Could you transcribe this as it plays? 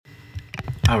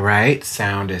All right,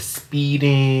 sound is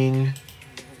speeding.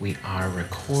 We are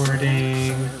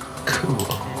recording. Cool.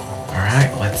 All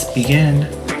right, let's begin.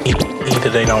 Either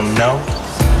they don't know,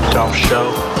 don't show,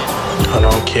 or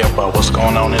don't care about what's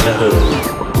going on in the hood.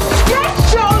 Get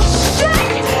your shit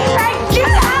and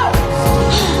get out!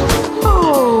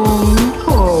 Oh,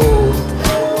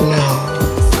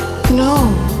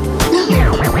 no.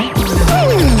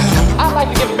 I'd like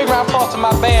to give a big round of applause to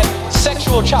my band,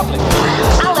 Sexual Chocolate.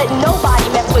 I'll let nobody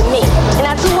mess with me, and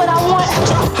I do what I want.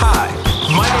 Hi,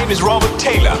 my name is Robert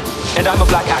Taylor, and I'm a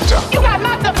black actor. You got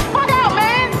knocked the fuck out,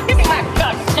 man! Give me my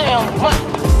goddamn money.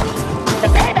 The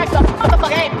payback's a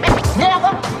motherfucker ain't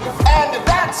never. And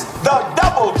that's the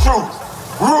double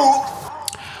truth, Ruth.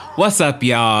 What's up,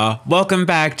 y'all? Welcome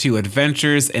back to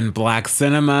Adventures in Black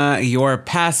Cinema, your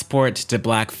passport to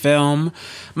black film.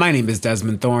 My name is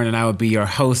Desmond Thorne, and I will be your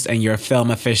host and your film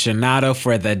aficionado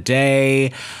for the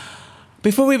day.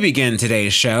 Before we begin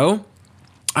today's show,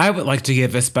 I would like to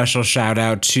give a special shout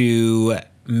out to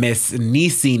Miss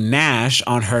Niecy Nash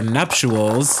on her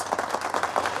nuptials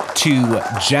to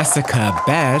Jessica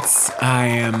Betts. I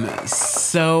am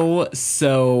so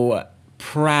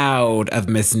proud of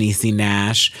Miss Niecy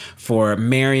Nash for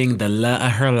marrying the love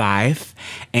of her life.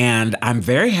 And I'm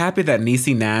very happy that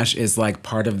Niecy Nash is like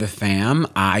part of the fam.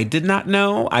 I did not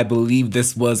know. I believe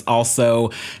this was also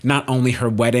not only her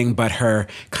wedding, but her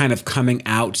kind of coming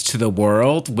out to the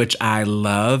world, which I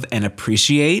love and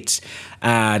appreciate.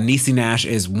 Niecy Nash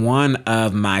is one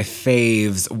of my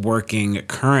faves working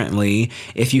currently.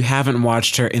 If you haven't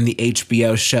watched her in the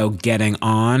HBO show Getting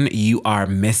On, you are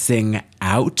missing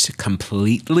out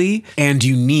completely, and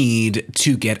you need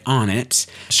to get on it.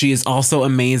 She is also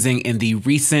amazing in the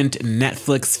recent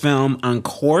Netflix film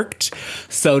Uncorked,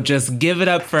 so just give it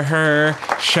up for her,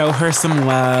 show her some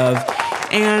love.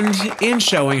 And in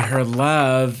showing her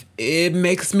love, it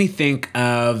makes me think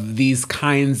of these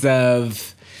kinds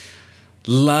of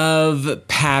love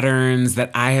patterns that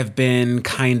I have been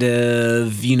kind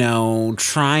of,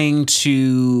 trying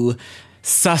to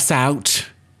suss out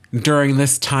during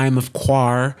this time of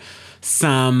quar.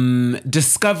 Some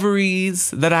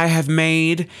discoveries that I have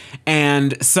made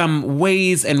and some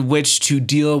ways in which to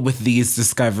deal with these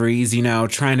discoveries,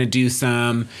 trying to do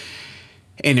some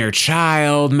inner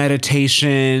child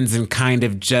meditations and kind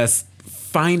of just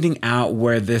finding out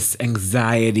where this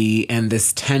anxiety and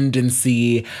this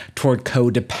tendency toward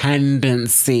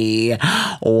codependency,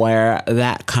 where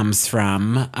that comes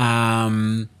from.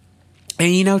 And,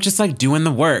 just like doing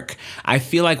the work. I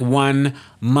feel like one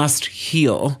must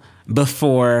heal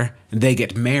before they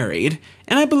get married.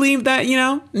 And I believe that,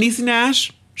 Niecy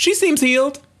Nash, she seems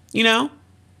healed,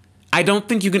 I don't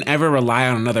think you can ever rely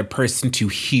on another person to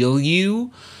heal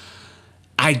you.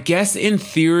 I guess in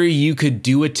theory you could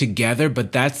do it together,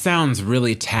 but that sounds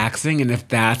really taxing. And if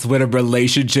that's what a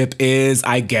relationship is,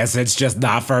 I guess it's just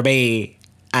not for me.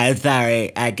 I'm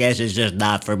sorry. I guess it's just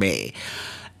not for me.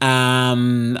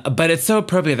 But it's so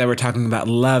appropriate that we're talking about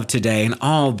love today and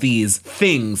all these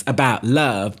things about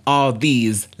love, all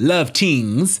these love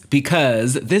tings,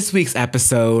 because this week's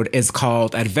episode is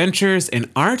called Adventures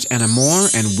in Art and Amour,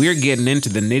 and we're getting into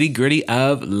the nitty-gritty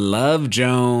of Love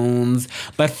Jones.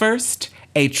 But first,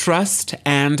 a trust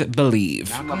and believe.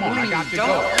 Now, come on, I got to go.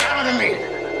 Out of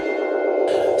me.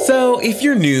 So, if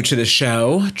you're new to the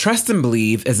show, Trust and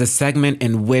Believe is a segment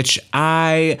in which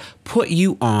I put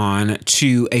you on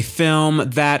to a film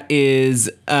that is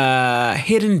a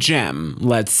hidden gem,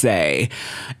 let's say,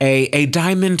 a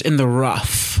diamond in the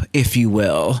rough, if you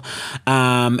will.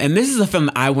 And this is a film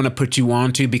that I want to put you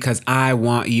on to because I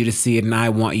want you to see it and I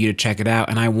want you to check it out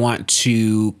and I want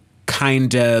to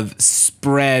kind of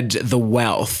spread the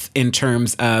wealth in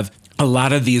terms of a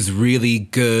lot of these really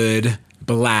good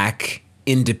black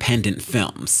independent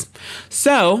films.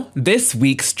 So this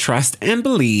week's Trust and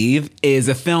Believe is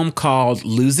a film called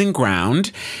Losing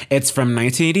Ground. It's from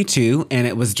 1982 and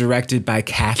it was directed by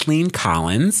Kathleen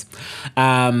Collins.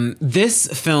 This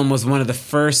film was one of the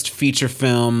first feature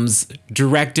films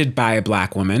directed by a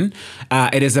black woman.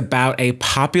 It is about a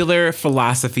popular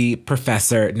philosophy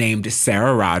professor named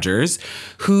Sarah Rogers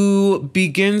who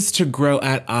begins to grow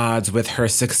at odds with her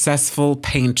successful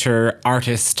painter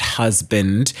artist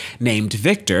husband named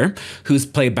Victor, who's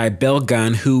played by Bill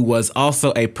Gunn, who was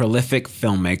also a prolific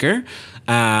filmmaker.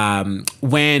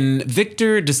 When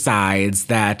Victor decides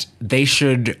that they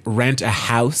should rent a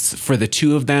house for the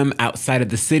two of them outside of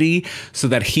the city so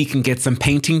that he can get some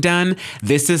painting done,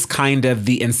 this is kind of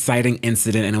the inciting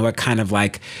incident and what kind of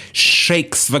like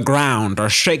shakes the ground or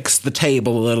shakes the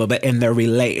table a little bit in their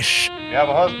relation. You have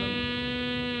a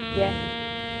husband?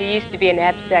 Yes. He used to be an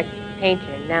abstract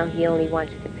painter, and now he only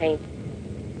wants to paint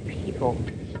people.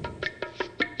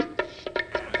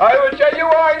 I'm a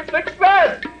genuine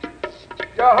success!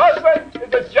 Your husband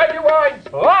is a genuine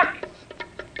black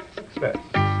success.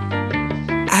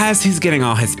 As he's getting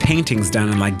all his paintings done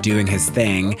and like doing his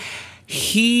thing,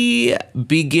 he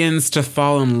begins to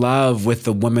fall in love with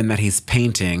the woman that he's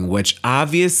painting, which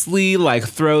obviously like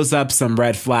throws up some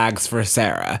red flags for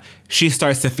Sarah. She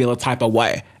starts to feel a type of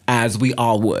way, as we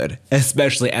all would,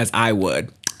 especially as I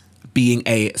would, being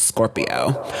a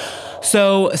Scorpio.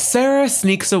 So Sarah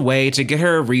sneaks away to get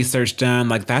her research done.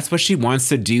 Like, that's what she wants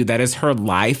to do. That is her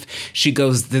life. She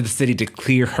goes to the city to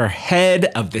clear her head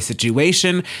of the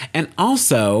situation. And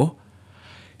also,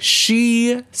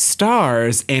 she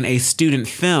stars in a student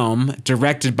film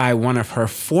directed by one of her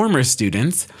former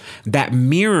students that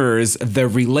mirrors the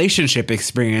relationship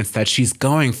experience that she's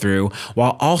going through,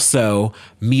 while also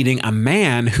meeting a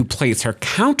man who plays her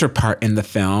counterpart in the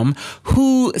film,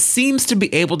 who seems to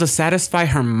be able to satisfy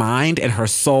her mind and her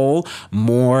soul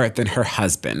more than her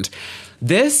husband.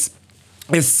 This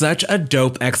is such a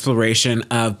dope exploration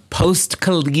of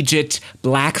post-collegiate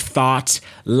Black thought,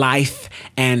 life,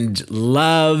 and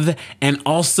love, and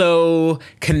also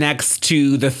connects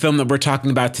to the film that we're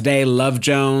talking about today, Love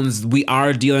Jones. We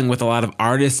are dealing with a lot of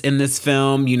artists in this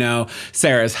film. You know,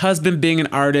 Sarah's husband being an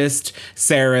artist,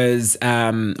 Sarah's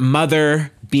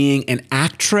mother being an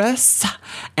actress,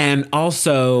 and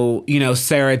also, you know,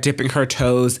 Sarah dipping her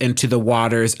toes into the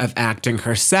waters of acting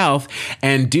herself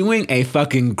and doing a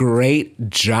fucking great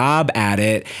job at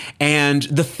it. And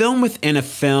the film within a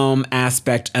film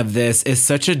aspect of this is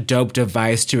such a dope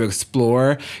device to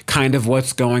explore kind of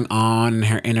what's going on in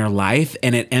her inner life.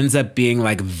 And it ends up being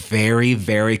like very,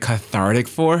 very cathartic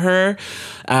for her.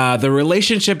 The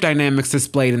relationship dynamics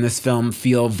displayed in this film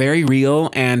feel very real,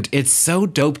 and it's so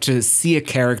dope to see a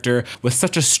character with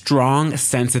such a strong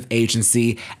sense of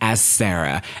agency as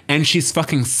Sarah. And she's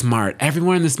fucking smart.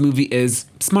 Everyone in this movie is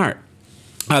smart.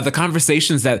 The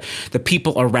conversations that the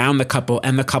people around the couple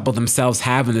and the couple themselves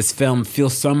have in this film feel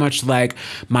so much like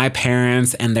my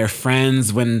parents and their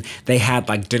friends when they had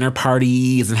like dinner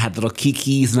parties and had little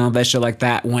kikis and all that shit like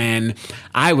that when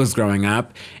I was growing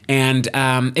up. And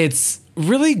it's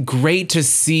really great to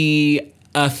see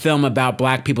a film about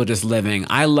Black people just living.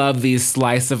 I love these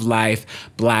slice of life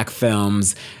Black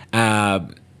films.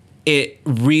 It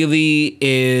really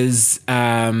is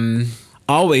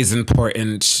always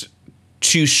important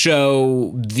to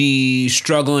show the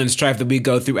struggle and strife that we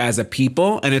go through as a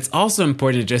people. And it's also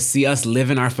important to just see us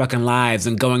living our fucking lives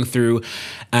and going through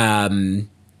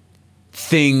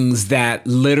things that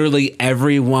literally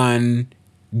everyone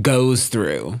goes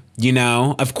through, you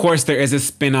know? Of course, there is a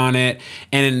spin on it,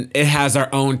 and it has our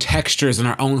own textures and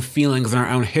our own feelings and our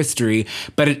own history,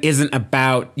 but it isn't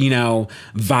about, you know,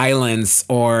 violence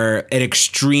or an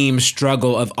extreme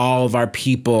struggle of all of our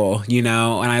people, you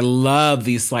know? And I love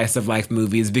these slice of life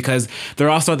movies because they're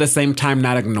also at the same time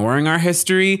not ignoring our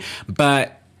history,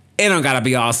 but it don't gotta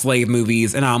be all slave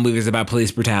movies and all movies about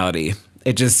police brutality.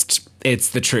 It's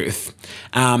the truth.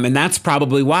 And that's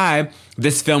probably why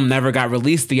this film never got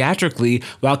released theatrically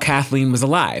while Kathleen was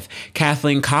alive.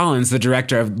 Kathleen Collins, the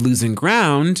director of Losing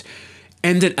Ground,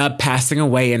 ended up passing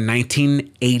away in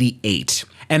 1988.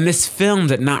 And this film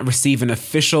did not receive an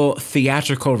official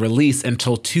theatrical release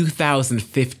until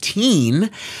 2015,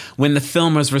 when the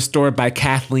film was restored by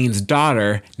Kathleen's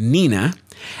daughter, Nina,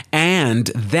 and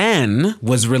then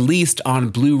was released on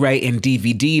Blu-ray and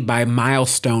DVD by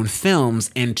Milestone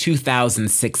Films in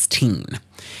 2016.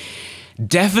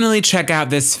 Definitely check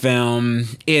out this film.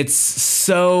 It's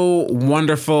so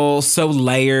wonderful, so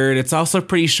layered. It's also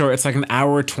pretty short. It's like an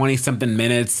hour, 20 something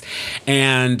minutes.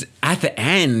 And at the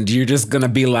end, you're just gonna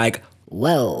be like,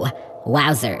 whoa,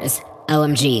 wowzers,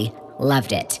 OMG,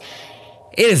 loved it.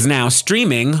 It is now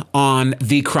streaming on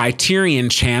the Criterion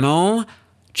Channel.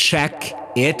 Check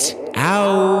it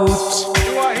out.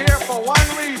 You are here for one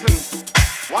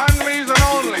reason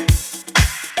only.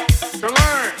 To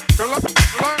learn, to learn,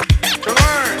 to learn, to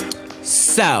learn.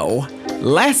 So,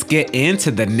 let's get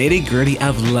into the nitty-gritty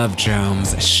of Love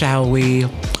Jones, shall we?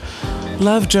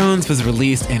 Love Jones was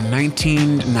released in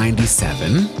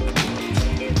 1997.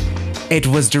 It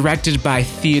was directed by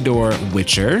Theodore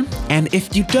Witcher, and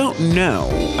if you don't know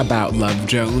about Love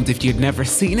Jones, if you'd never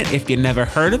seen it, if you'd never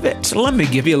heard of it, let me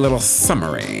give you a little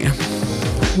summary.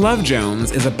 Love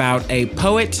Jones is about a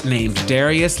poet named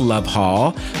Darius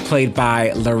Lovehall, played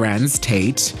by Lorenz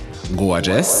Tate,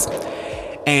 gorgeous,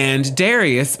 and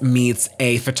Darius meets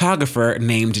a photographer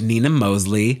named Nina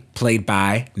Mosley, played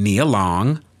by Nia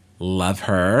Long, love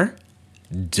her,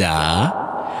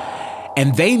 duh,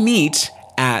 and they meet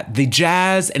at the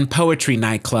jazz and poetry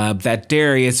nightclub that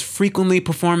Darius frequently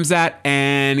performs at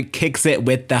and kicks it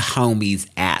with the homies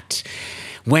at.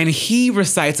 When he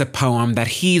recites a poem that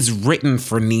he's written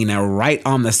for Nina right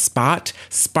on the spot,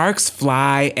 sparks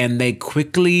fly and they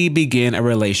quickly begin a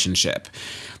relationship.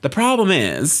 The problem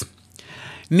is,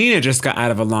 Nina just got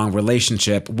out of a long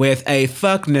relationship with a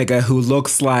fuck nigga who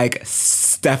looks like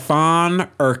Stefan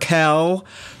Urkel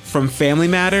from Family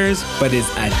Matters, but is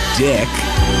a dick.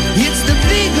 It's the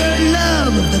bigger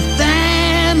love of the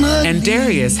family. And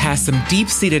Darius has some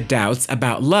deep-seated doubts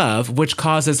about love, which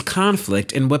causes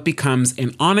conflict in what becomes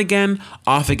an on-again,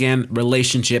 off-again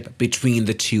relationship between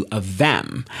the two of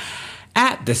them.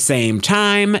 At the same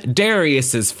time,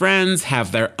 Darius's friends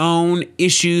have their own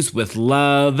issues with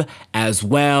love as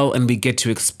well, and we get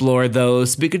to explore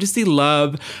those. We get to see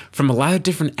love from a lot of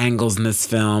different angles in this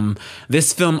film.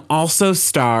 This film also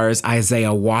stars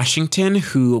Isaiah Washington,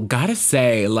 who, gotta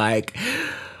say, like,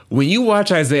 when you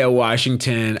watch Isaiah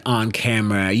Washington on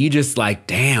camera, you just like,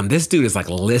 damn, this dude is like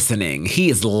listening. He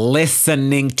is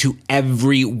listening to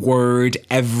every word,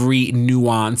 every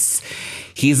nuance.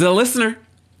 He's a listener.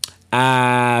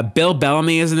 Bill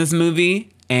Bellamy is in this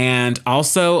movie, and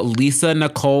also Lisa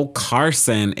Nicole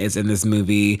Carson is in this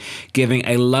movie, giving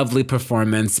a lovely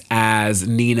performance as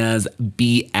Nina's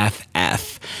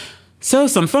BFF. So,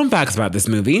 some fun facts about this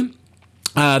movie.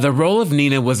 The role of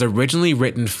Nina was originally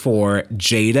written for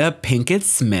Jada Pinkett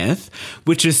Smith,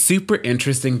 which is super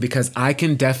interesting because I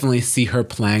can definitely see her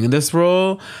playing this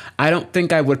role. I don't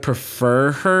think I would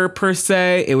prefer her per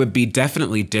se. It would be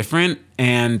definitely different,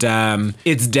 and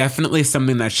it's definitely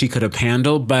something that she could have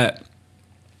handled, but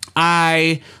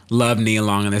I love Nia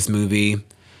Long in this movie,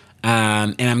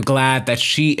 and I'm glad that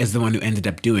she is the one who ended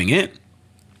up doing it.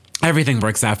 Everything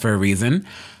works out for a reason.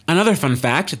 Another fun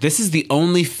fact, this is the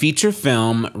only feature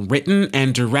film written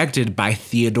and directed by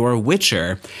Theodore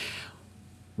Witcher,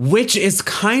 which is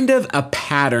kind of a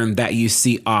pattern that you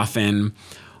see often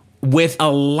with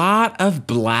a lot of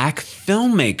Black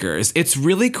filmmakers. It's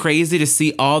really crazy to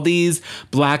see all these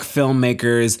Black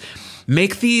filmmakers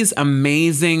make these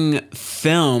amazing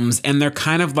films, and they're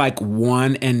kind of like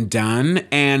one and done.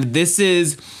 And this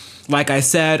is, like I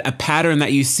said, a pattern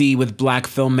that you see with Black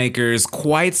filmmakers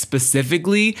quite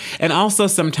specifically, and also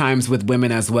sometimes with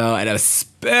women as well, and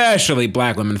especially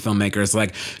Black women filmmakers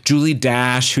like Julie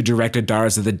Dash, who directed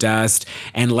Daughters of the Dust,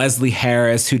 and Leslie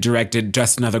Harris, who directed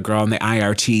Just Another Girl in the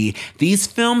IRT. These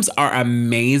films are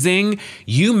amazing.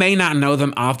 You may not know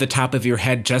them off the top of your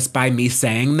head just by me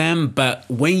saying them, but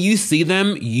when you see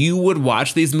them, you would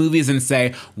watch these movies and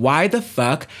say, why the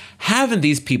fuck haven't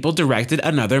these people directed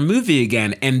another movie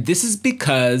again? And this is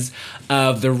because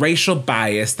of the racial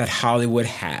bias that Hollywood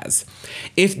has.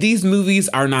 If these movies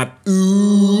are not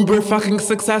uber fucking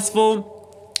successful,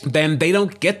 then they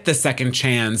don't get the second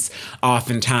chance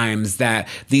oftentimes that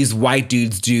these white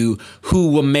dudes do, who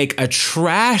will make a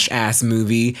trash ass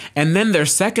movie, and then their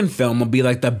second film will be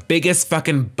like the biggest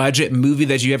fucking budget movie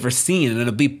that you ever seen, and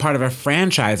it'll be part of a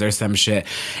franchise or some shit.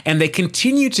 And they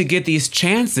continue to get these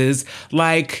chances,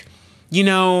 like, you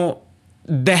know,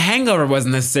 The Hangover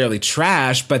wasn't necessarily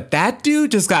trash, but that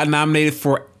dude just got nominated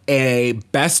for a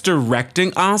Best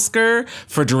Directing Oscar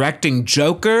for directing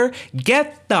Joker.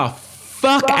 Get the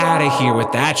fuck out of here with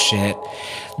that shit.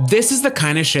 This is the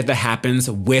kind of shit that happens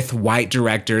with white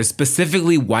directors,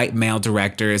 specifically white male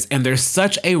directors, and there's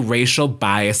such a racial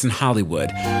bias in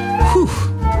Hollywood. Whew.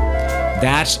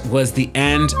 That was the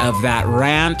end of that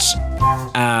rant.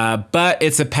 But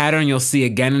it's a pattern you'll see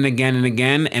again and again and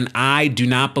again, and I do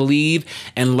not believe,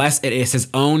 unless it is his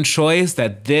own choice,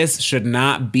 that this should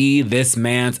not be this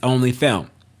man's only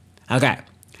film. Okay.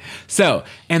 So,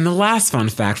 and the last fun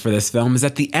fact for this film is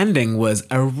that the ending was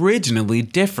originally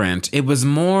different. It was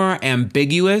more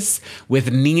ambiguous,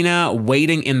 with Nina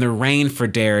waiting in the rain for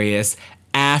Darius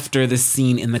after the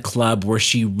scene in the club where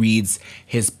she reads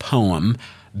his poem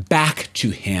back to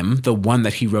him, the one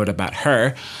that he wrote about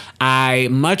her. I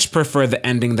much prefer the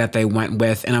ending that they went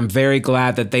with, and I'm very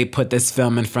glad that they put this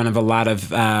film in front of a lot of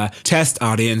test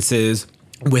audiences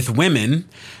with women,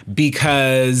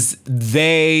 because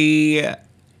they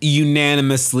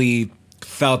unanimously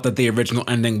felt that the original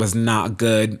ending was not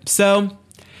good. So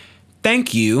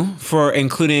thank you for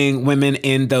including women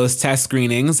in those test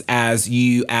screenings, as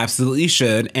you absolutely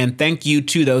should. And thank you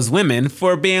to those women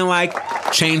for being like,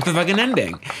 change the fucking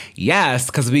ending. Yes,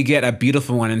 because we get a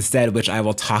beautiful one instead, which I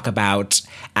will talk about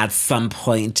at some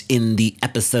point in the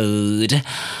episode.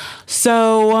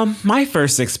 So, my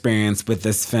first experience with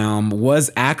this film was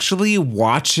actually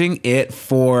watching it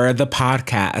for the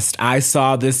podcast. I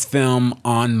saw this film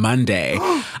on Monday.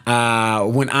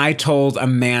 When I told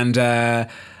Amanda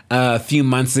a few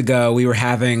months ago, we were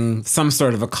having some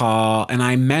sort of a call, and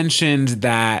I mentioned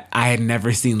that I had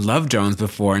never seen Love Jones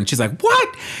before. And she's like,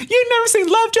 what? You've never seen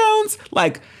Love Jones?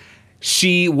 Like,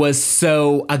 she was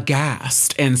so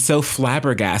aghast and so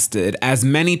flabbergasted, as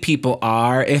many people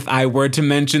are. If I were to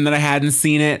mention that I hadn't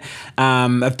seen it,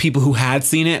 of people who had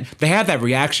seen it, they had that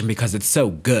reaction because it's so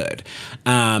good.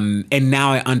 And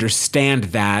now I understand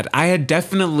that. I had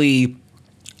definitely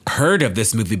heard of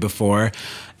this movie before.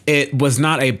 It was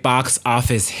not a box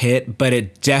office hit, but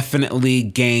it definitely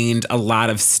gained a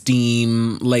lot of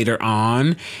steam later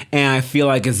on. And I feel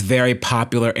like it's very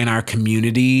popular in our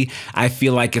community. I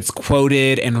feel like it's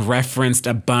quoted and referenced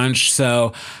a bunch.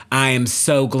 So I am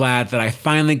so glad that I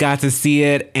finally got to see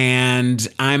it. And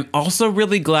I'm also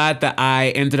really glad that I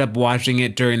ended up watching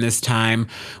it during this time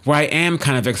where I am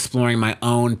kind of exploring my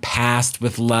own past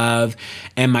with love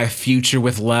and my future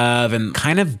with love and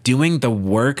kind of doing the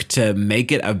work to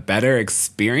make it a better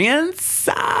experience.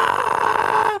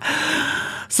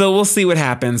 So we'll see what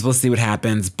happens.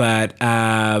 But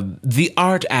the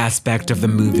art aspect of the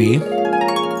movie.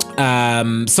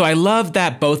 So I love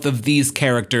that both of these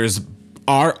characters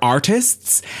are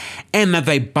artists and that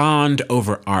they bond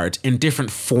over art in different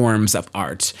forms of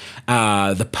art.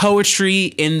 The poetry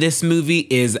in this movie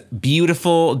is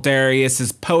beautiful.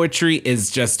 Darius's poetry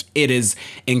is it is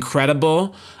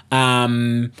incredible.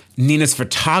 Nina's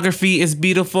photography is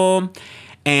beautiful.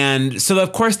 And so,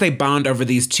 of course, they bond over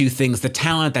these two things, the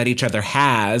talent that each other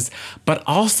has, but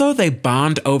also they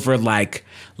bond over like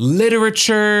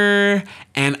literature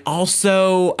and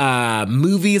also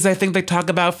movies. I think they talk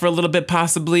about for a little bit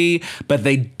possibly, but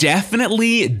they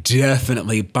definitely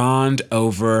bond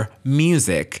over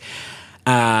music.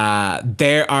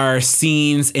 There are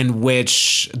scenes in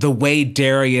which the way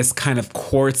Darius kind of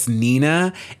courts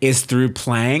Nina is through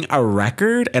playing a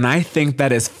record, and I think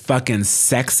that is fucking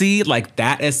sexy. Like,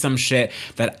 that is some shit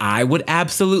that I would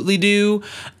absolutely do.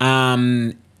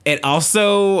 It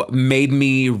also made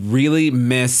me really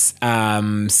miss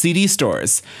CD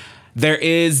stores. There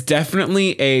is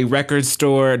definitely a record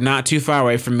store not too far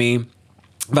away from me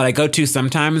that I go to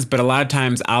sometimes, but a lot of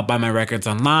times I'll buy my records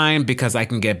online because I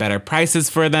can get better prices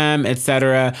for them,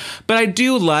 etc. But I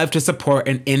do love to support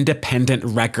an independent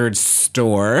record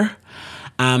store.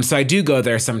 So I do go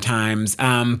there sometimes.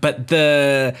 But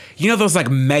those like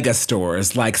mega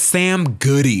stores like Sam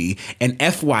Goody and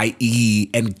FYE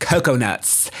and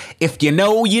Coconuts, if you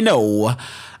know, you know.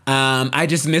 I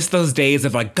just miss those days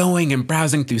of like going and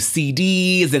browsing through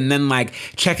CDs and then like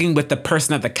checking with the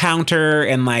person at the counter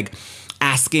and like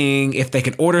asking if they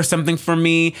can order something for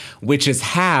me, which is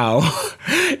how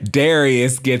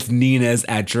Darius gets Nina's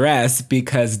address,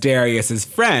 because Darius's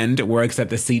friend works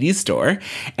at the CD store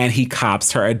and he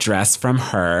cops her address from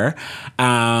her.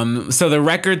 So the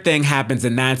record thing happens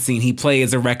in that scene. He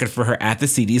plays a record for her at the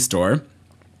CD store.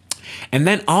 And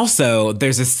then also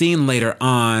there's a scene later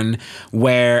on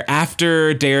where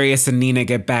after Darius and Nina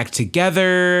get back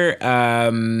together,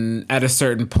 at a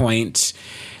certain point,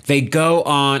 they go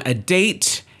on a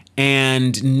date,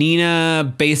 and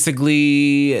Nina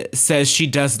basically says she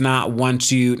does not want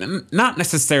to, not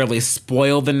necessarily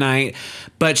spoil the night,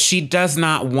 but she does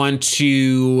not want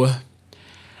to,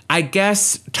 I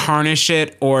guess, tarnish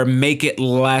it or make it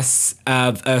less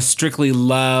of a strictly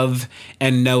love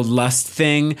and no lust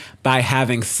thing by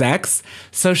having sex.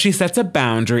 So she sets a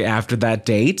boundary after that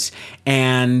date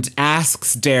and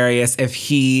asks Darius if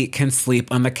he can sleep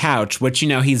on the couch, which,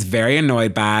 he's very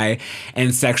annoyed by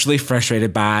and sexually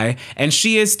frustrated by. And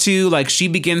she is too. Like, she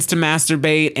begins to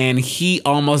masturbate and he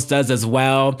almost does as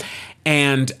well.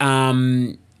 And,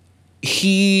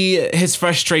 his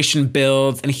frustration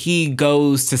builds and he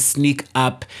goes to sneak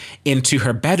up into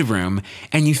her bedroom,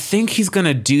 and you think he's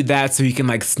gonna do that so he can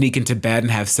like sneak into bed and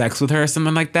have sex with her or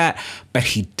something like that, but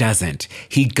he doesn't.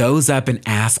 He goes up and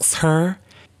asks her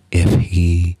if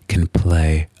he can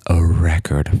play a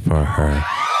record for her.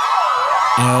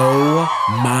 Oh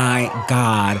my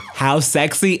God, how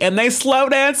sexy. And they slow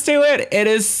dance to it. It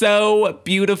is so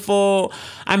beautiful.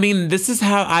 I mean, this is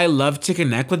how I love to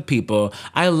connect with people.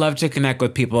 I love to connect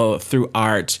with people through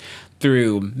art,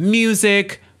 through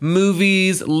music,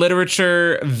 movies,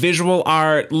 literature, visual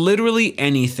art, literally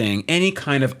anything, any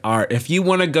kind of art. If you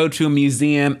want to go to a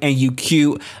museum and you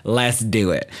cute, let's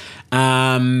do it.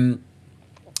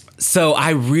 So I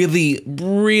really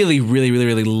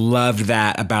loved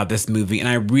that about this movie. And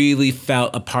I really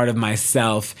felt a part of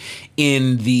myself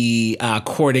in the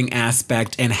courting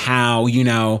aspect and how,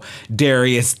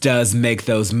 Darius does make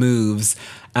those moves.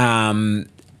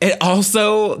 It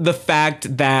also, the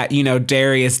fact that,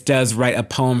 Darius does write a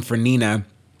poem for Nina.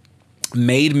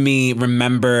 made me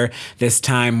remember this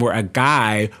time where a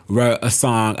guy wrote a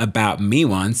song about me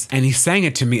once, and he sang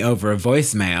it to me over a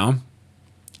voicemail.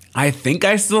 I think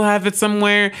I still have it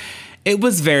somewhere. It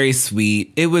was very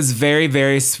sweet. It was very,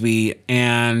 very sweet,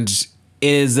 and it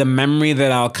is a memory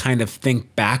that I'll kind of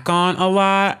think back on a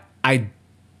lot. I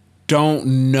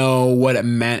don't know what it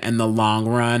meant in the long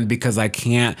run because I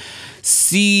can't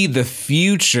see the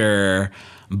future,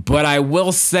 but I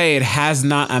will say it has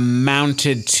not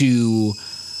amounted to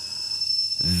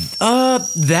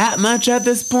that much at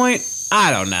this point.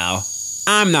 I don't know.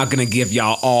 I'm not going to give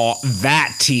y'all all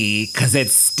that tea because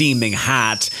it's steaming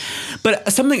hot.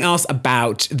 But something else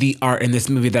about the art in this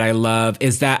movie that I love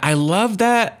is that I love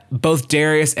that both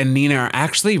Darius and Nina are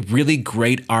actually really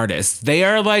great artists. They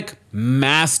are like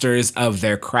masters of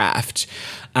their craft.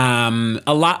 A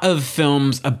lot of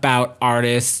films about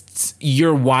artists,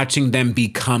 you're watching them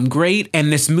become great,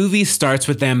 and this movie starts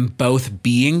with them both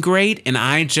being great, and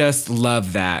I just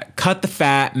love that. Cut the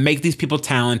fat, make these people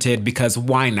talented, because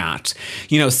why not?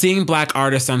 You know, seeing Black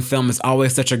artists on film is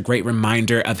always such a great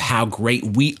reminder of how great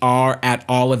we are at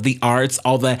all of the arts,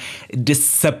 all the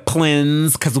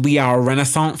disciplines, because we are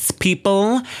Renaissance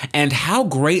people, and how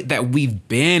great that we've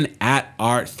been at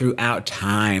art throughout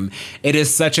time. It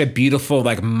is such a beautiful,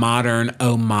 like, modern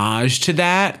homage to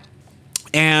that.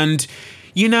 And,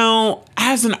 you know,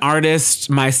 as an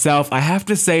artist myself, I have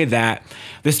to say that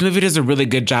this movie does a really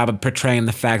good job of portraying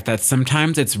the fact that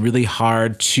sometimes it's really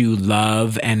hard to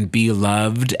love and be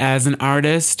loved as an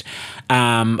artist.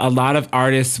 A lot of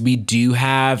artists, we do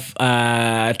have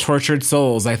tortured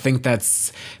souls. I think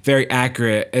that's very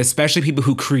accurate, especially people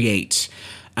who create.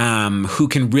 Who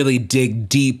can really dig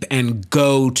deep and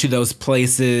go to those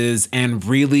places and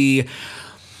really,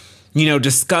 you know,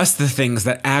 discuss the things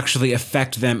that actually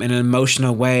affect them in an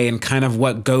emotional way and kind of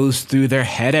what goes through their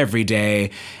head every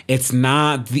day. It's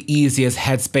not the easiest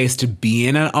headspace to be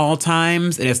in at all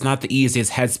times, and it's not the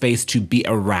easiest headspace to be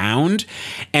around.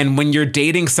 And when you're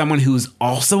dating someone who's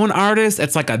also an artist,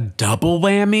 it's like a double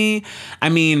whammy. I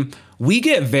mean, we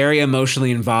get very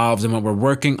emotionally involved in what we're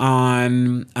working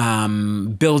on,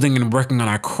 building and working on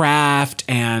our craft,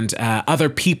 and other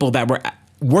people that we're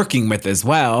working with as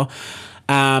well.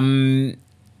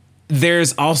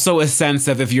 There's also a sense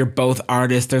of, if you're both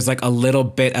artists, there's like a little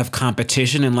bit of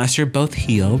competition unless you're both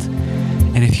healed.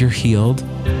 And if you're healed,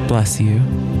 bless you.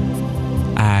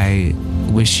 I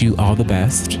wish you all the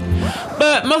best.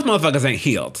 But most motherfuckers ain't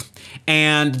healed.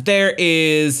 And there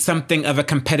is something of a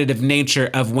competitive nature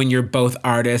of when you're both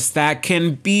artists that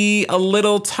can be a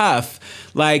little tough.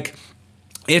 Like,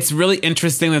 it's really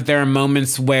interesting that there are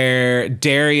moments where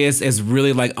Darius is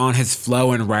really like on his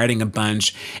flow and writing a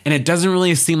bunch, and it doesn't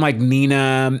really seem like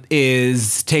Nina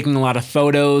is taking a lot of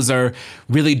photos or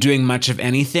really doing much of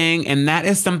anything. And that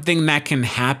is something that can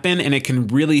happen, and it can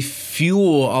really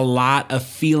fuel a lot of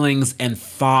feelings and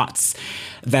thoughts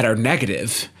that are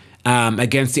negative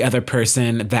against the other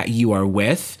person that you are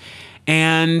with.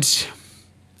 And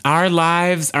our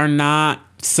lives are not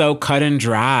so cut and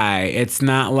dry. It's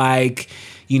not like,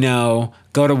 you know,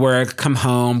 go to work, come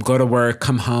home, go to work,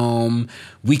 come home,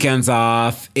 weekends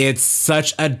off. It's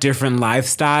such a different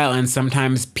lifestyle, and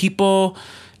sometimes people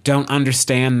don't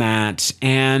understand that.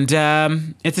 And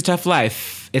it's a tough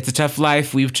life. It's a tough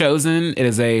life we've chosen. It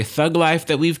is a thug life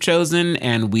that we've chosen,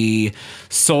 and we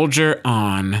soldier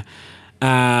on.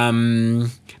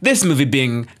 This movie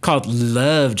being called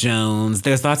Love Jones,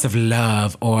 there's lots of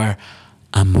love or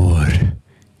amor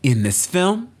in this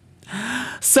film.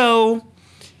 So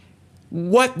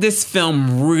what this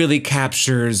film really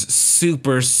captures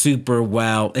super, super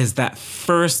well is that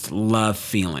first love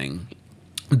feeling.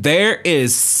 There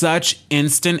is such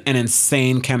instant and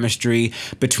insane chemistry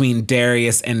between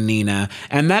Darius and Nina,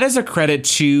 and that is a credit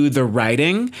to the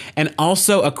writing and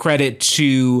also a credit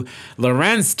to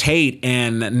Larenz Tate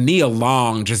and Nia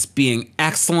Long just being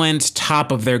excellent,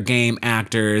 top of their game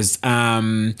actors.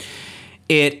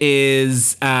 It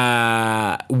is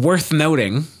worth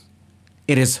noting.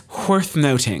 It is worth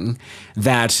noting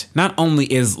that not only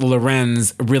is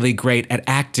Larenz really great at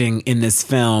acting in this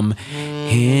film,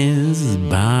 his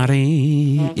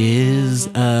body is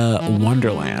a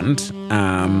wonderland.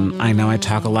 I know I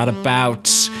talk a lot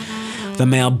about the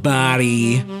male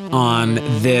body on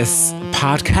this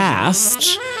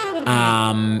podcast,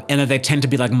 and that they tend to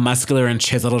be like muscular and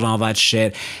chiseled and all that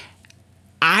shit.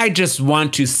 I just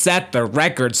want to set the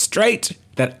record straight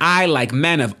that I like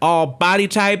men of all body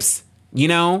types. You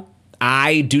know,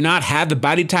 I do not have the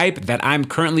body type that I'm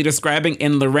currently describing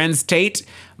in Larenz Tate,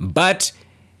 but,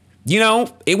 you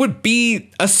know, it would be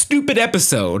a stupid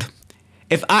episode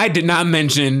if I did not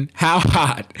mention how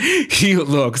hot he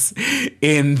looks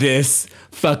in this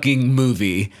fucking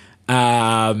movie.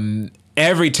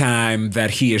 Every time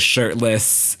that he is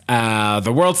shirtless,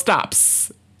 the world stops.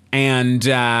 And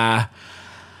there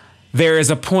is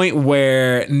a point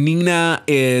where Nina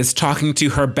is talking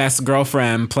to her best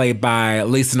girlfriend, played by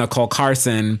Lisa Nicole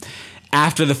Carson,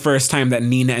 after the first time that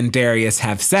Nina and Darius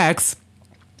have sex.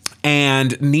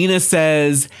 And Nina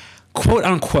says, quote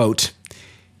unquote,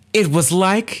 "It was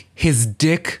like his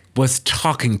dick was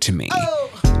talking to me."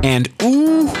 And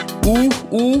ooh.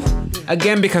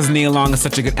 Again, because Nia Long is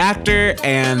such a good actor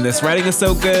and this writing is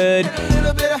so good,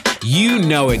 you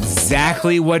know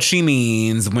exactly what she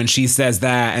means when she says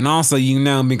that. And also, you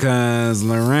know, because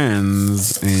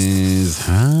Lorenz is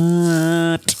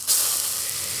hot.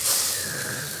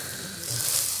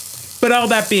 But all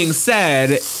that being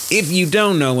said, if you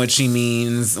don't know what she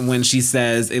means when she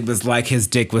says it was like his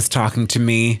dick was talking to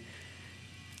me,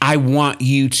 I want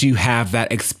you to have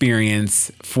that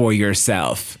experience for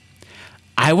yourself.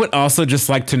 I would also just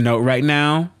like to note right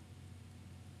now,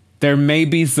 there may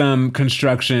be some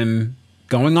construction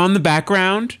going on in the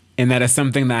background, and that is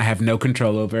something that I have no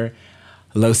control over.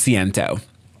 Lo siento.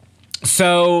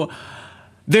 So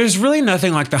there's really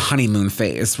nothing like the honeymoon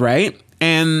phase, right?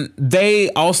 And they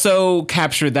also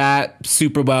capture that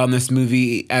super well in this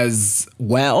movie as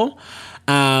well.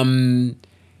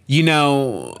 You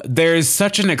know, there's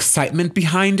such an excitement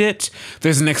behind it.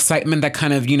 There's an excitement that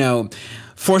kind of, you know,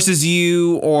 forces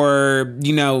you or,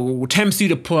 you know, tempts you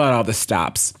to pull out all the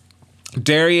stops.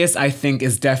 Darius, I think,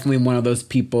 is definitely one of those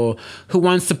people who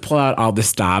wants to pull out all the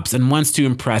stops and wants to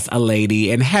impress a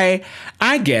lady. And hey,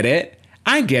 I get it.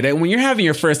 When you're having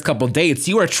your first couple dates,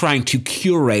 you are trying to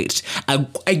curate. A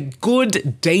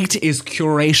good date is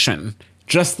curation,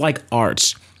 just like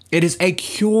art. It is a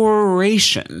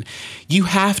curation. You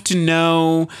have to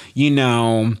know, you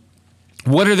know,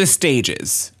 what are the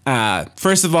stages?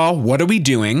 First of all, what are we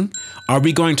doing? Are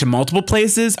we going to multiple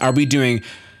places? Are we doing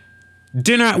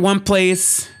dinner at one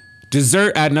place,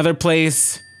 dessert at another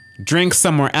place, drink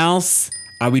somewhere else?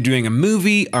 Are we doing a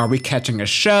movie? Are we catching a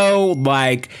show?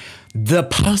 Like, the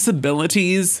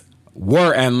possibilities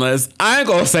were endless. I ain't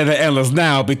gonna say they're endless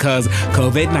now because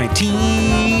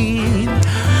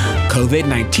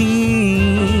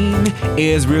COVID-19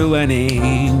 is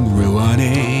ruining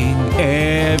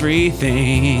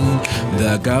everything.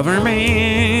 The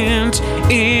government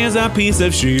is a piece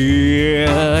of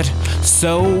shit.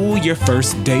 So your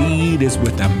first date is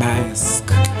with a mask,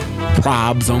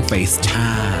 probs on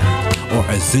FaceTime, or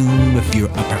a Zoom if you're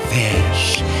upper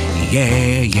fish.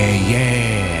 Yeah.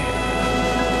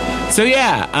 So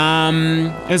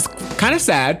yeah, it's kind of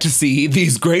sad to see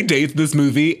these great dates in this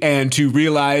movie and to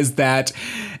realize that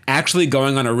actually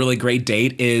going on a really great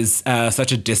date is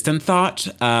such a distant thought,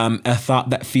 a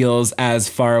thought that feels as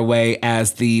far away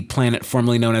as the planet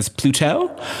formerly known as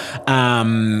Pluto.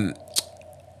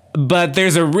 But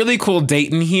there's a really cool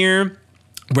date in here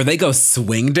where they go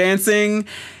swing dancing,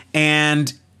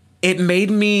 and it made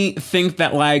me think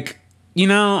that, like, you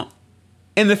know,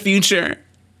 in the future,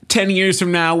 10 years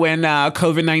from now, when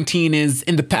COVID-19 is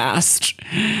in the past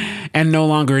and no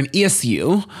longer an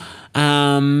issue,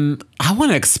 I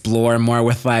want to explore more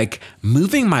with, like,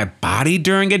 moving my body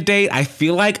during a date. I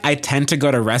feel like I tend to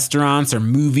go to restaurants or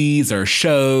movies or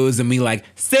shows and we, like,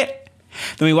 sit,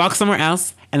 then we walk somewhere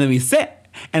else, and then we sit,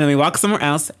 and then we walk somewhere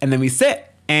else, and then we sit.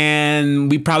 And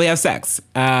we probably have sex.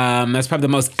 That's probably the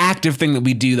most active thing that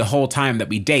we do the whole time that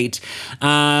we date.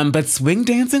 But swing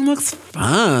dancing looks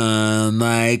fun.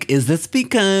 Like, is this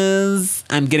because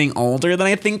I'm getting older than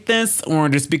I think this? Or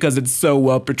just because it's so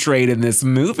well portrayed in this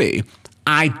movie?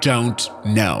 I don't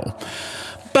know.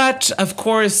 But, of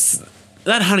course,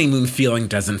 that honeymoon feeling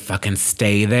doesn't fucking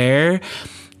stay there.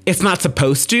 It's not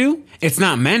supposed to. It's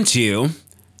not meant to.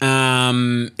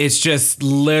 It's just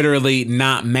literally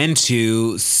not meant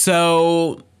to.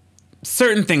 So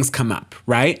certain things come up,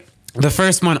 right? The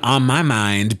first one on my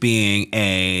mind, being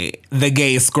the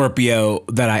gay Scorpio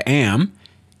that I am,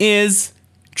 is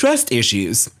trust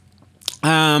issues.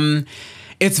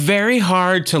 It's very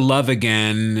hard to love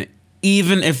again,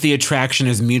 even if the attraction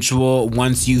is mutual,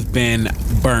 once you've been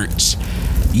burnt.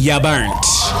 Ya burnt.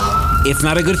 It's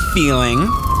not a good feeling.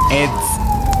 It's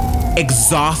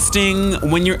exhausting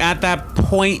when you're at that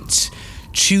point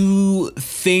to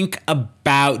think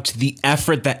about the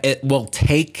effort that it will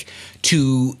take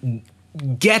to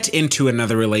get into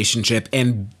another relationship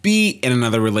and be in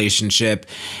another relationship.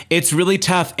 It's really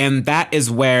tough, and that is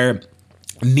where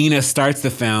Nina starts the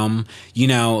film, you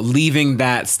know, leaving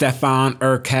that Stefan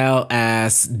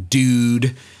Urkel-ass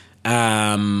dude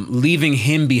leaving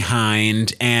him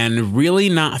behind and really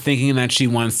not thinking that she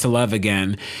wants to love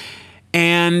again.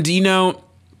 And, you know,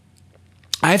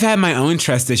 I've had my own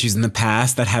trust issues in the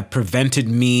past that have prevented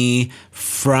me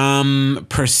from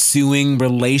pursuing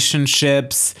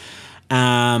relationships. You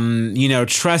know,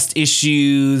 trust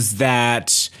issues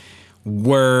that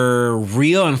were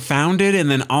real and founded,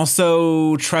 and then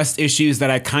also trust issues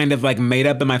that I kind of like made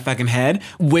up in my fucking head,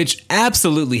 which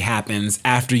absolutely happens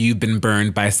after you've been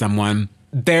burned by someone.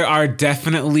 There are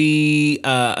definitely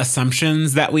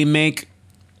assumptions that we make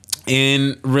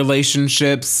in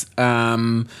relationships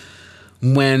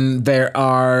when there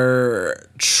are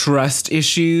trust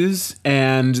issues,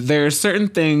 and there are certain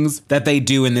things that they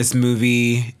do in this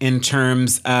movie in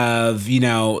terms of, you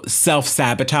know,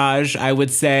 self-sabotage, I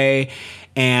would say,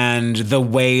 and the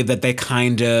way that they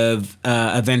kind of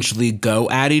eventually go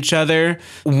at each other.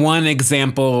 One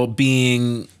example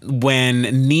being when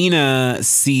Nina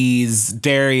sees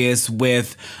Darius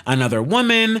with another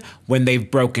woman, when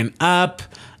they've broken up,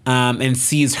 and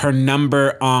sees her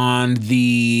number on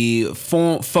the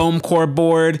foam core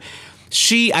board.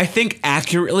 She, I think,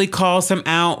 accurately calls him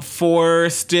out for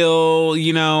still,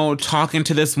 you know, talking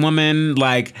to this woman.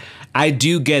 Like, I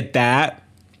do get that.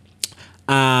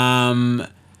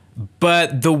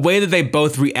 But the way that they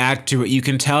both react to it, you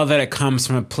can tell that it comes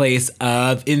from a place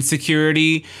of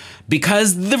insecurity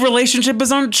because the relationship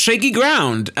is on shaky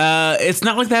ground. It's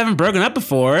not like they haven't broken up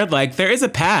before. Like, there is a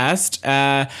past.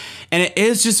 And it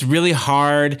is just really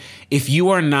hard if you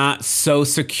are not so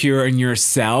secure in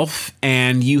yourself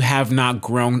and you have not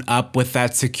grown up with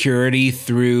that security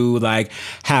through, like,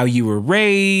 how you were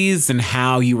raised and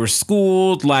how you were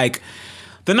schooled. Like,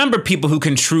 the number of people who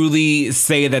can truly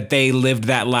say that they lived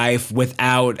that life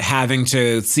without having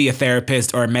to see a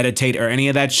therapist or meditate or any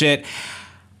of that shit,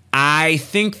 I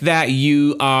think that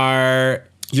you're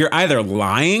either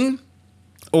lying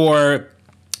or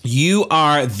you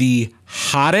are the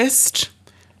hottest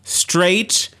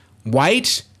straight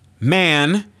white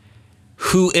man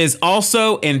who is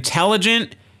also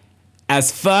intelligent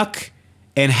as fuck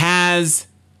and has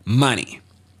money.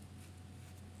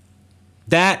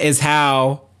 That is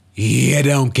how you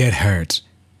don't get hurt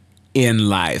in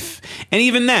life. And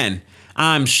even then,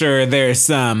 I'm sure there's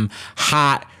some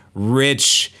hot,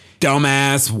 rich,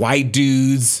 dumbass white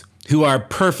dudes who are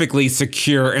perfectly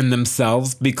secure in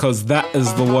themselves because that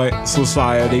is the way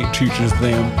society teaches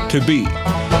them to be.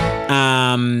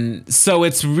 So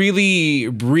it's really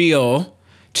real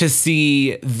to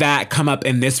see that come up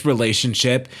in this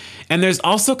relationship. And there's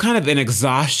also kind of an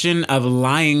exhaustion of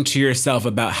lying to yourself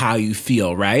about how you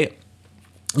feel, right?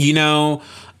 You know,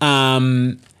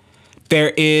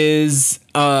 there is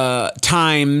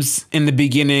times in the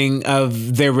beginning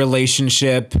of their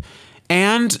relationship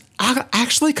and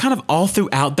actually kind of all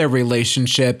throughout their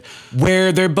relationship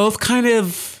where they're both kind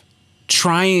of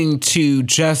trying to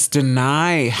just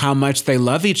deny how much they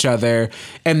love each other.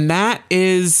 And that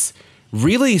is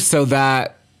really so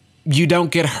that you don't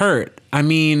get hurt. I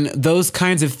mean, those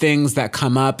kinds of things that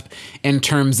come up in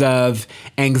terms of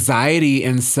anxiety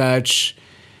and such,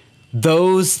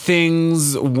 those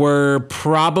things were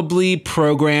probably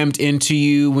programmed into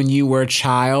you when you were a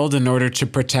child in order to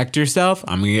protect yourself.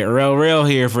 I'm gonna get real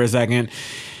here for a second.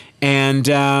 And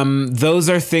those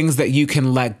are things that you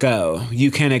can let go.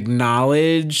 You can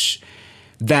acknowledge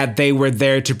that they were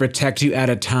there to protect you at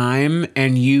a time,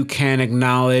 and you can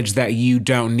acknowledge that you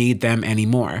don't need them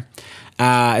anymore.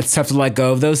 It's tough to let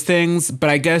go of those things, but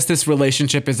I guess this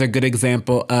relationship is a good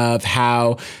example of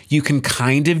how you can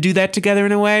kind of do that together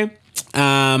in a way.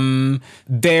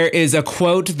 There is a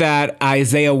quote that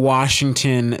Isaiah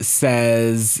Washington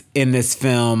says in this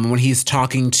film when he's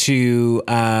talking to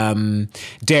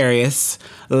Darius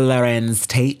Lorenz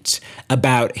Tate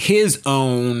about his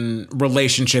own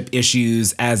relationship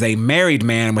issues as a married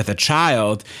man with a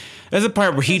child. There's a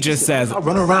part where he just says, I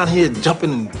run around here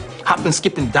jumping and hopping,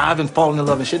 skipping, diving, falling in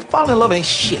love and shit. Falling in love ain't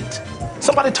shit.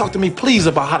 Somebody talk to me, please,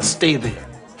 about how to stay there.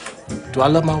 Do I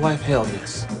love my wife? Hell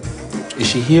yes. Is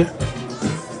she here?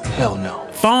 Hell no.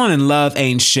 Falling in love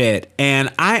ain't shit.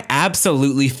 And I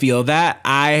absolutely feel that.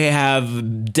 I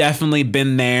have definitely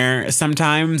been there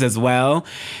sometimes as well.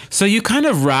 So you kind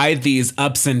of ride these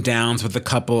ups and downs with a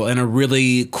couple in a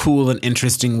really cool and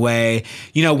interesting way.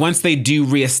 You know, once they do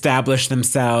reestablish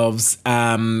themselves,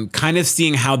 kind of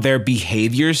seeing how their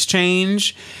behaviors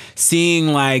change, seeing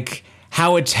like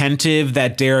how attentive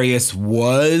that Darius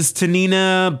was to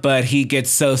Nina, but he gets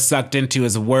so sucked into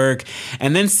his work.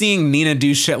 And then seeing Nina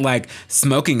do shit like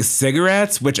smoking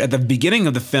cigarettes, which at the beginning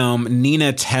of the film,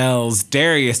 Nina tells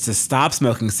Darius to stop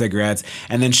smoking cigarettes,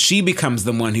 and then she becomes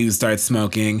the one who starts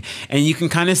smoking. And you can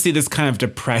kind of see this kind of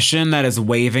depression that is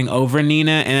waving over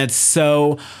Nina, and it's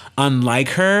so unlike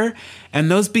her. And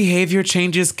those behavior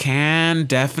changes can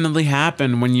definitely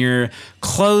happen when you're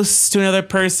close to another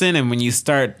person and when you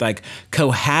start like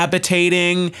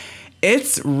cohabitating.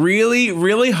 It's really,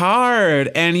 really hard.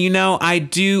 And, you know, I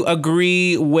do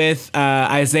agree with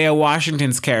Isaiah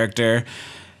Washington's character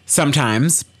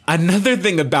sometimes. Another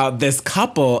thing about this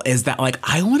couple is that, like,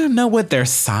 I want to know what their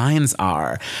signs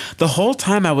are. The whole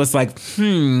time I was like,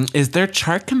 is their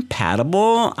chart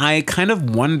compatible? I kind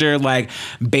of wonder, like,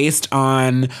 based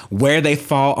on where they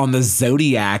fall on the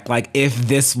zodiac, like, if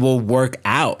this will work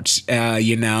out,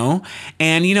 you know?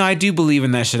 And, you know, I do believe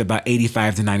in that shit about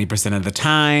 85 to 90% of the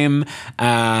time.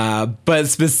 But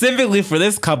specifically for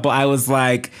this couple, I was,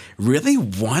 like, really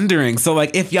wondering. So,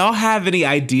 like, if y'all have any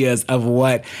ideas of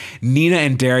what Nina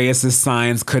and Darius'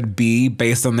 signs could be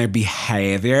based on their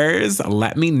behaviors,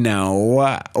 let me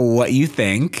know what you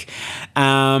think.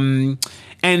 And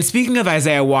speaking of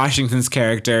Isaiah Washington's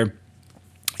character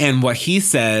and what he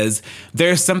says,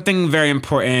 there's something very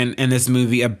important in this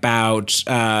movie about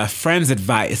friends'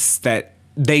 advice that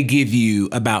they give you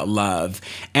about love.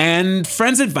 And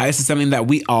friends' advice is something that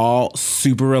we all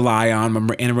super rely on when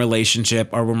we're in a relationship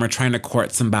or when we're trying to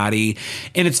court somebody.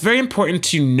 And it's very important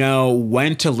to know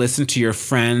when to listen to your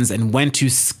friends and when to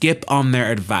skip on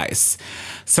their advice.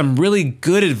 Some really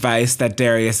good advice that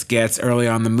Darius gets early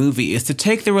on in the movie is to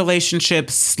take the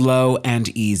relationship slow and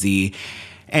easy.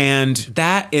 And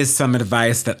that is some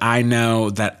advice that I know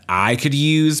that I could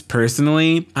use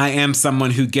personally. I am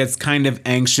someone who gets kind of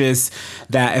anxious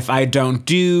that if I don't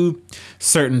do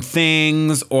certain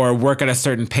things or work at a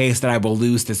certain pace that I will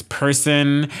lose this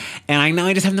person. And I know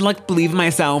I just have to like believe in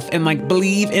myself and like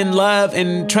believe in love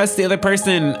and trust the other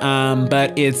person.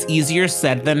 But it's easier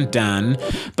said than done.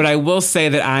 But I will say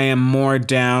that I am more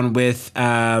down with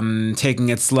taking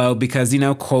it slow because, you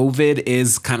know, COVID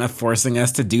is kind of forcing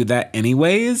us to do that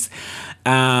anyways.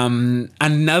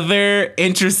 Another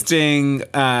interesting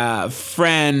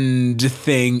friend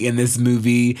thing in this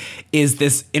movie is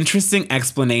this interesting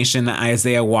explanation that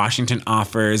Isaiah Washington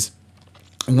offers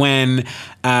when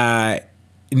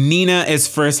Nina is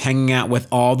first hanging out with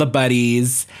all the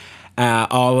buddies,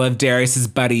 all of Darius's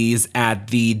buddies at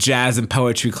the Jazz and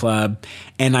Poetry Club.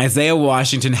 And Isaiah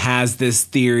Washington has this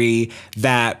theory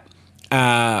that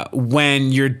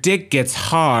when your dick gets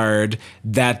hard,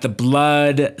 that the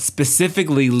blood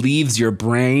specifically leaves your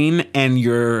brain and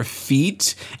your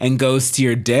feet and goes to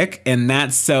your dick. And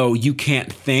that's so you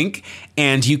can't think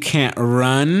and you can't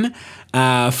run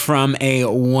from a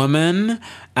woman.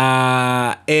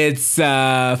 It's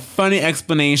a funny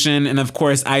explanation. And of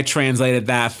course, I translated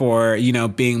that for, you know,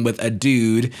 being with a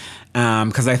dude,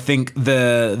 because I think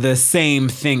the same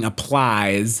thing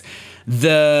applies.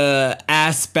 The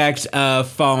aspect of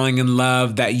falling in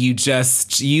love that you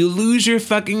lose your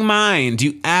fucking mind.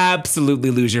 You absolutely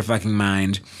lose your fucking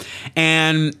mind.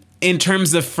 And in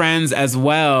terms of friends as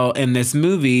well in this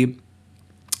movie,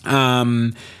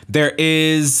 there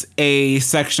is a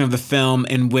section of the film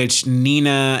in which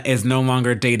Nina is no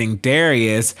longer dating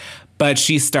Darius, but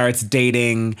she starts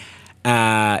dating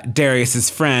Darius's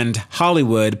friend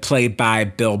Hollywood, played by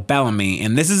Bill Bellamy.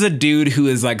 And this is a dude who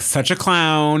is like such a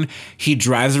clown. He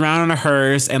drives around on a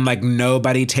hearse and like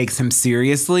nobody takes him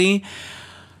seriously.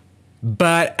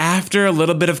 But after a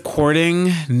little bit of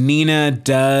courting, Nina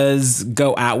does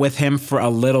go out with him for a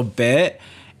little bit.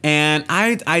 And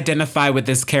I identify with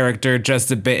this character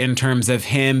just a bit in terms of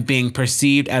him being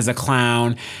perceived as a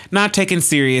clown, not taken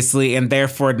seriously, and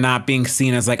therefore not being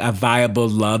seen as like a viable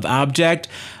love object,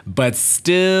 but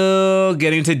still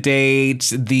getting to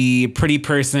date the pretty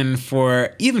person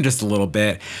for even just a little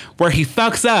bit. Where he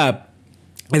fucks up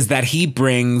is that he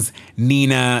brings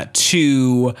Nina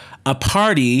to a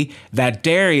party that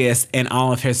Darius and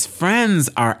all of his friends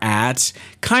are at,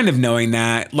 kind of knowing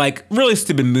that, like, really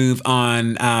stupid move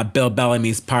on Bill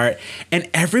Bellamy's part. And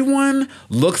everyone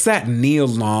looks at Nia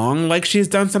Long like she's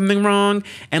done something wrong.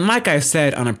 And like I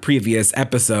said on a previous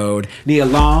episode, Nia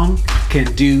Long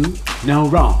can do no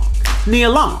wrong. Nia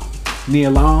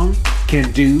Long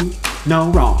can do no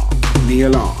wrong. Nia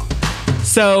Long.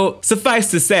 So,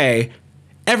 suffice to say,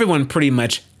 everyone pretty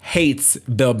much hates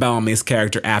Bill Bellamy's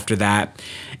character after that.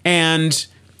 And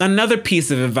another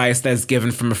piece of advice that's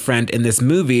given from a friend in this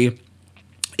movie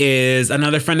is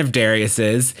another friend of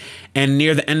Darius's. And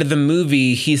near the end of the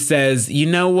movie, he says, you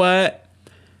know what?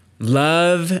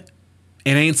 love, it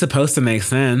ain't supposed to make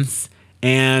sense.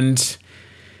 And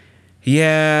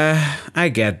yeah, I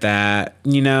get that.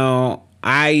 You know,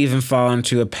 I even fall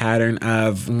into a pattern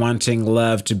of wanting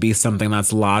love to be something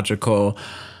that's logical,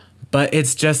 but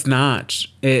it's just not.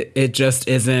 It just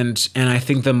isn't. And I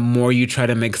think the more you try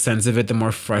to make sense of it, the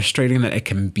more frustrating that it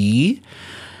can be.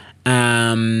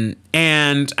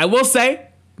 And I will say,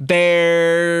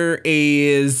 there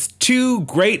is 2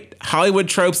 great Hollywood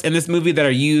tropes in this movie that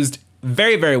are used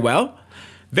very, very well.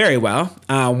 Very well.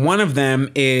 One of them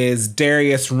is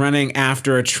Darius running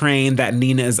after a train that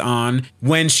Nina is on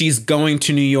when she's going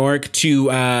to New York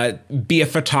to be a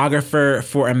photographer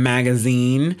for a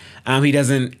magazine. He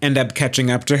doesn't end up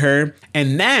catching up to her.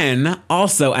 And then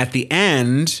also at the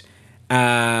end,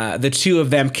 the 2 of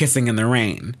them kissing in the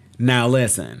rain. Now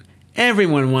listen,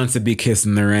 everyone wants to be kissed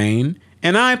in the rain.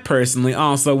 And I personally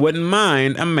also wouldn't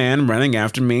mind a man running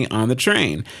after me on the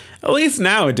train. At least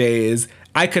nowadays,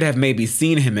 I could have maybe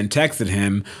seen him and texted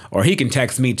him, or he can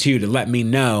text me too to let me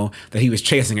know that he was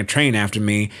chasing a train after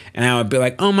me, and I would be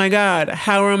like, oh my God,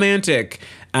 how romantic.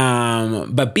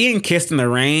 But being kissed in the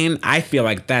rain, I feel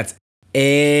like that's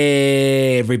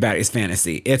everybody's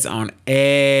fantasy. It's on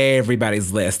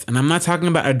everybody's list. And I'm not talking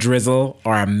about a drizzle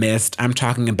or a mist. I'm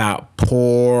talking about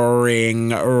pouring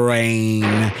rain.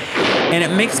 And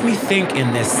it makes me think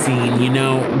in this scene, you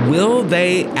know, will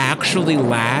they actually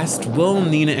last? Will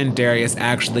Nina and Darius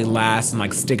actually last and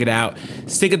like stick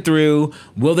it through?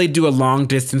 Will they do a long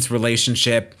distance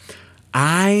relationship?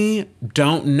 I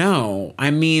don't know.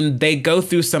 I mean, they go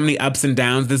through so many ups and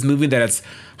downs, this movie, that it's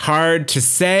hard to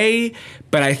say.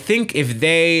 But I think if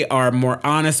they are more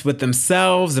honest with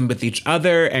themselves and with each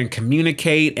other and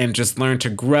communicate and just learn to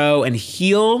grow and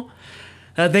heal,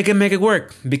 they can make it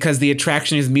work, because the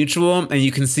attraction is mutual and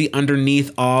you can see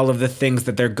underneath all of the things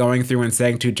that they're going through and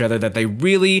saying to each other that they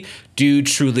really do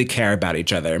truly care about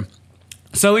each other.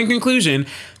 So in conclusion,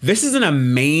 this is an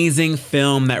amazing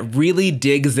film that really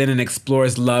digs in and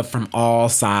explores love from all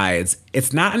sides.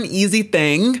 It's not an easy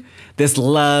thing, this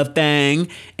love thing,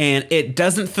 and it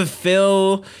doesn't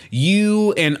fulfill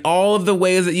you in all of the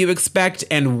ways that you expect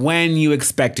and when you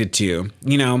expect it to.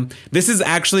 You know, this is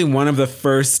actually one of the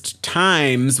first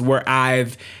times where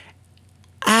I've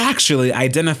actually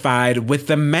identified with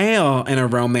the male in a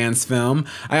romance film.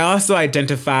 I also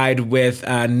identified with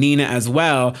Nina as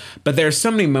well, but there are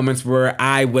so many moments where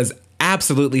I was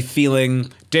absolutely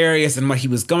feeling Darius and what he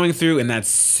was going through, and that's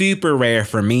super rare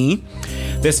for me.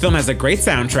 This film has a great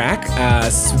soundtrack,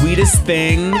 Sweetest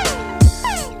Thing.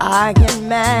 I get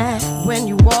mad when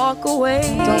you walk away.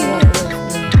 Don't walk away.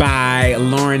 By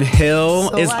Lauryn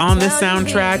Hill is on this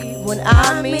soundtrack.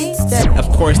 Of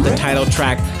course, the title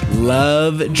track,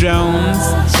 Love Jones.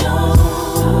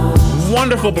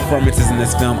 Wonderful performances in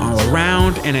this film all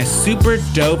around, and a super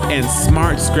dope and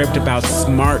smart script about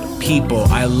smart people.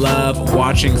 I love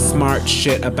watching smart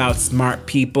shit about smart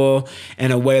people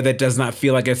in a way that does not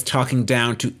feel like it's talking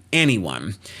down to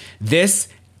anyone. This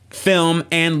film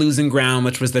and Losing Ground,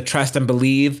 which was the Trust and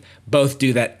Believe, both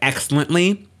do that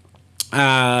excellently.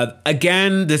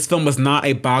 Again, this film was not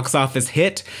a box office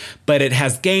hit, but it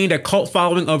has gained a cult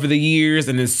following over the years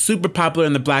and is super popular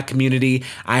in the Black community.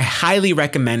 I highly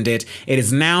recommend it. It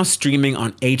is now streaming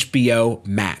on HBO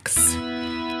Max.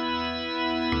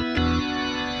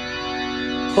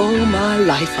 All my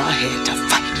life I had to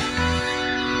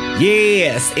fight.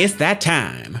 Yes, it's that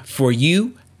time for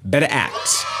You Better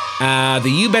Act. The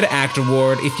You Better Act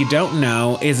Award, if you don't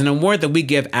know, is an award that we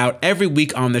give out every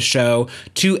week on the show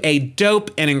to a dope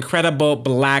and incredible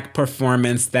Black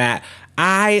performance that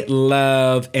I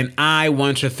love and I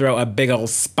want to throw a big old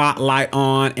spotlight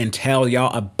on and tell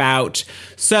y'all about.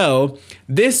 So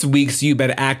this week's You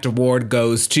Better Act Award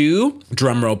goes to,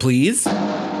 drumroll please,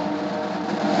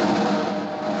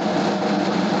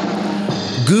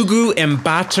 Gugu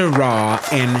Mbatha-Raw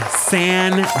and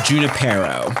San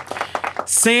Junipero.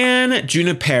 San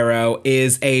Junipero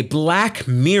is a Black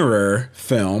Mirror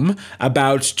film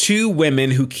about 2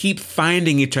 women who keep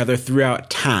finding each other throughout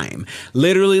time,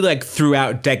 literally like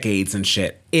throughout decades and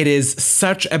shit. It is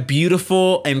such a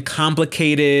beautiful and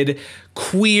complicated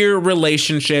queer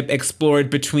relationship explored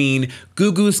between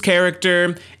Gugu's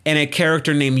character and a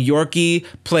character named Yorkie,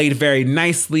 played very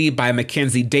nicely by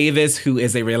Mackenzie Davis, who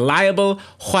is a reliable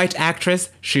white actress.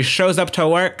 She shows up to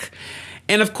work.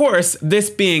 And of course, this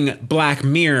being Black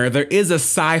Mirror, there is a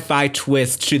sci-fi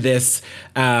twist to this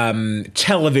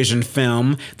television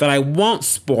film that I won't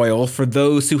spoil for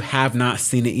those who have not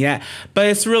seen it yet, but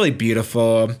it's really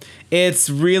beautiful. It's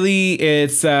a really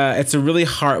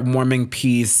heartwarming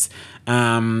piece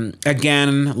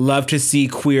Again, love to see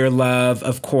queer love,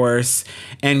 of course.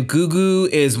 And Gugu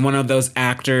is one of those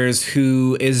actors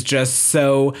who is just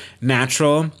so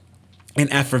natural and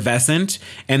effervescent,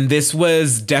 and this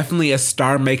was definitely a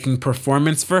star-making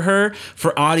performance for her.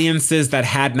 For audiences that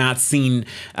had not seen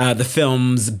the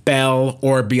films Belle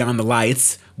or Beyond the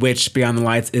Lights, which Beyond the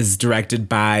Lights is directed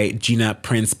by Gina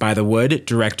Prince Bythewood,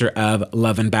 director of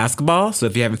Love and Basketball. So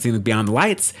if you haven't seen Beyond the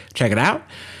Lights, check it out.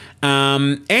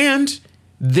 And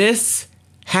this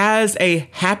has a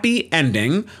happy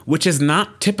ending, which is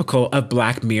not typical of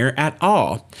Black Mirror at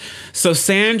all. So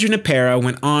San Junipero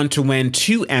went on to win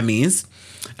 2 Emmys,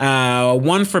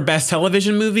 one for Best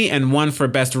Television Movie and one for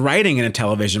Best Writing in a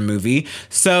Television Movie.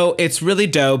 So it's really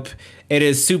dope. It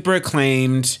is super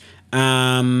acclaimed.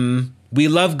 We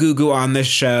love Gugu on this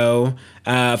show,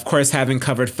 of course, having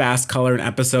covered Fast Color in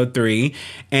episode 3.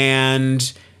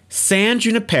 And San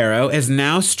Junipero is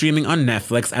now streaming on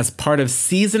Netflix as part of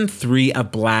season 3 of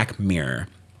Black Mirror.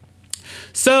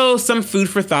 So, some food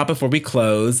for thought before we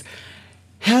close.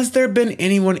 Has there been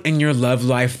anyone in your love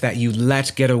life that you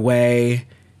let get away?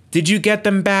 Did you get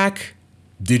them back?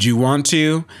 Did you want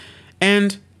to?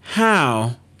 And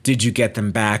how did you get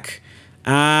them back?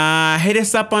 Hit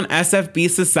us up on SFB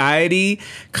Society.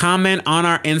 Comment on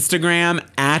our Instagram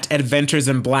at Adventures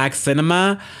in Black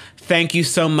Cinema. Thank you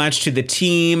so much to the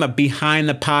team behind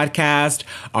the podcast,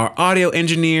 our audio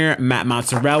engineer, Matt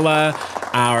Mozzarella,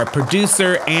 our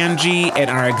producer, Angie, and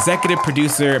our executive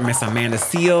producer, Miss Amanda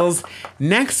Seals.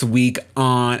 Next week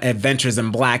on Adventures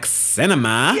in Black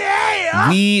Cinema,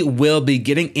 we will be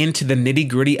getting into the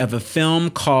nitty-gritty of a film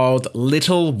called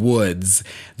Little Woods.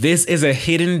 This is a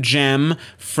hidden gem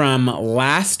from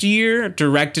last year,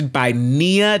 directed by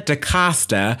Nia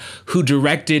DaCosta, who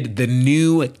directed the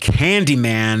new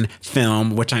Candyman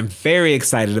film, which I'm very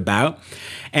excited about.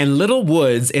 And Little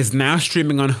Woods is now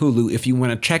streaming on Hulu if you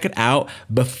want to check it out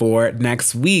before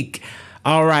next week.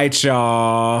 All right,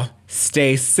 y'all.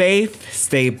 Stay safe,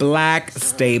 stay black,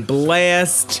 stay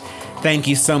blessed. Thank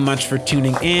you so much for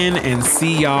tuning in, and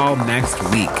see y'all next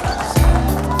week.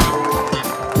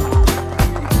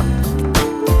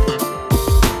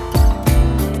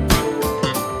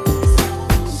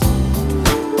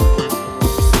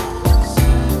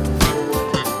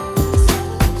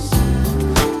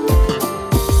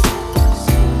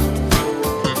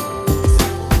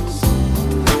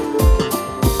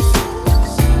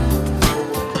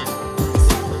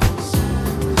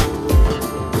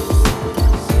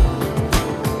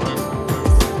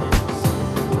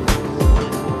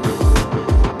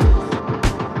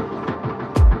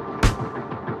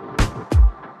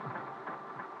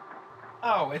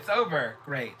 Oh, it's over.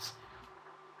 Great.